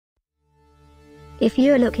If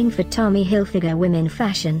you're looking for Tommy Hilfiger women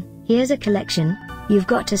fashion, here's a collection you've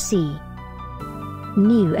got to see.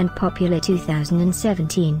 New and popular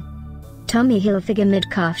 2017 Tommy Hilfiger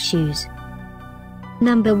mid-calf shoes.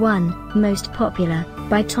 Number 1, most popular,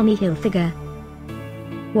 by Tommy Hilfiger.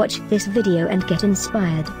 Watch this video and get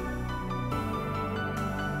inspired.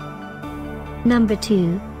 Number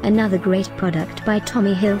 2, another great product by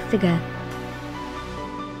Tommy Hilfiger.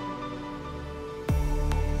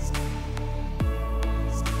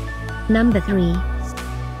 Number 3.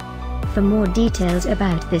 For more details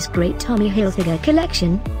about this great Tommy Hilfiger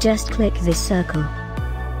collection, just click this circle.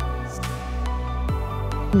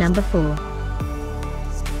 Number 4.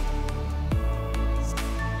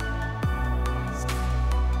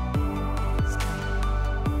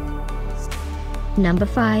 Number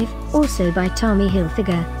 5, also by Tommy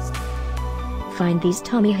Hilfiger. Find these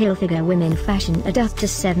Tommy Hilfiger women fashion at up to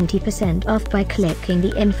 70% off by clicking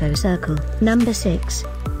the info circle. Number 6.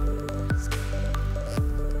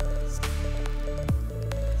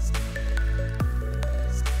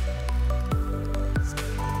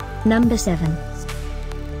 Number 7.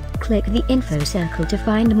 Click the info circle to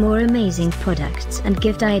find more amazing products and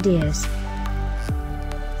gift ideas.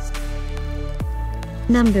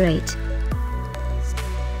 Number 8.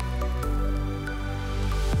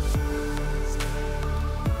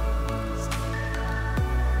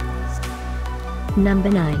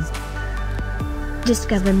 Number 9.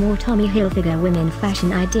 Discover more Tommy Hilfiger women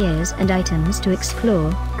fashion ideas and items to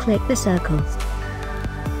explore, click the circle.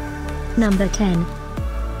 Number 10.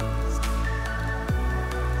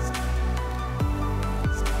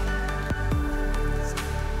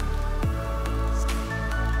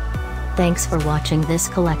 Thanks for watching this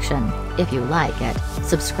collection. If you like it,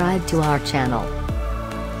 subscribe to our channel.